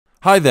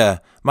Hi there,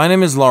 my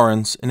name is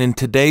Lawrence, and in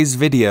today's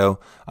video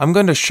I'm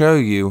going to show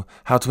you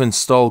how to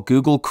install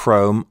Google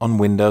Chrome on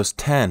Windows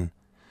 10.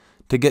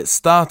 To get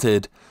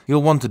started,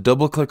 you'll want to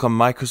double click on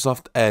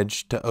Microsoft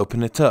Edge to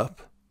open it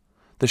up.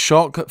 The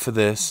shortcut for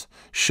this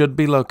should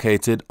be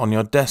located on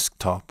your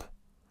desktop.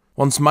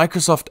 Once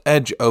Microsoft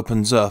Edge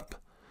opens up,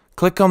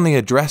 click on the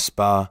address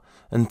bar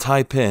and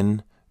type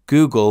in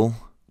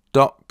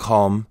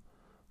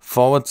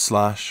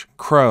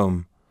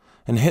google.com/Chrome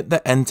and hit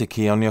the Enter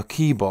key on your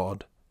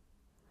keyboard.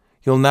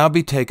 You'll now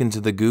be taken to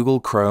the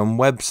Google Chrome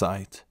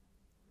website.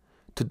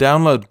 To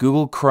download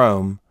Google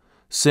Chrome,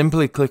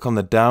 simply click on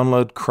the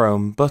Download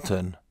Chrome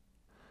button.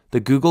 The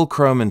Google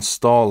Chrome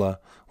installer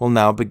will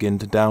now begin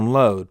to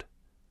download.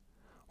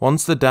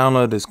 Once the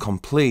download is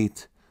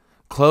complete,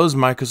 close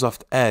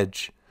Microsoft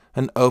Edge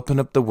and open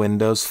up the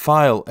Windows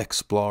File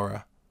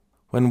Explorer.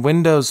 When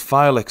Windows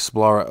File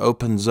Explorer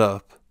opens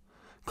up,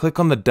 click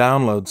on the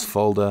Downloads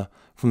folder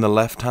from the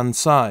left-hand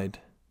side.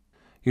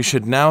 You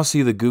should now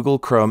see the Google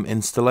Chrome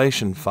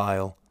installation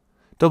file.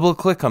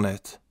 Double-click on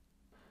it.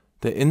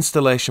 The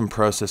installation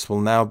process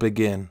will now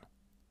begin.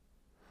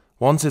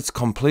 Once it's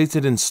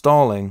completed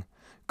installing,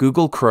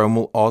 Google Chrome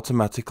will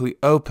automatically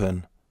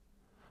open.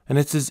 And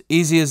it's as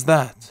easy as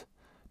that.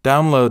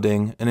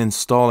 Downloading and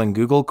installing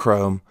Google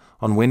Chrome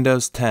on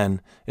Windows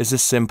 10 is a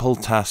simple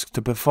task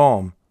to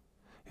perform.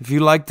 If you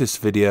liked this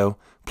video,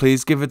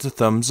 please give it a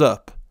thumbs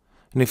up.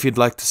 And if you'd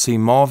like to see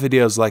more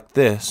videos like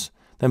this,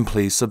 then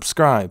please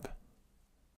subscribe.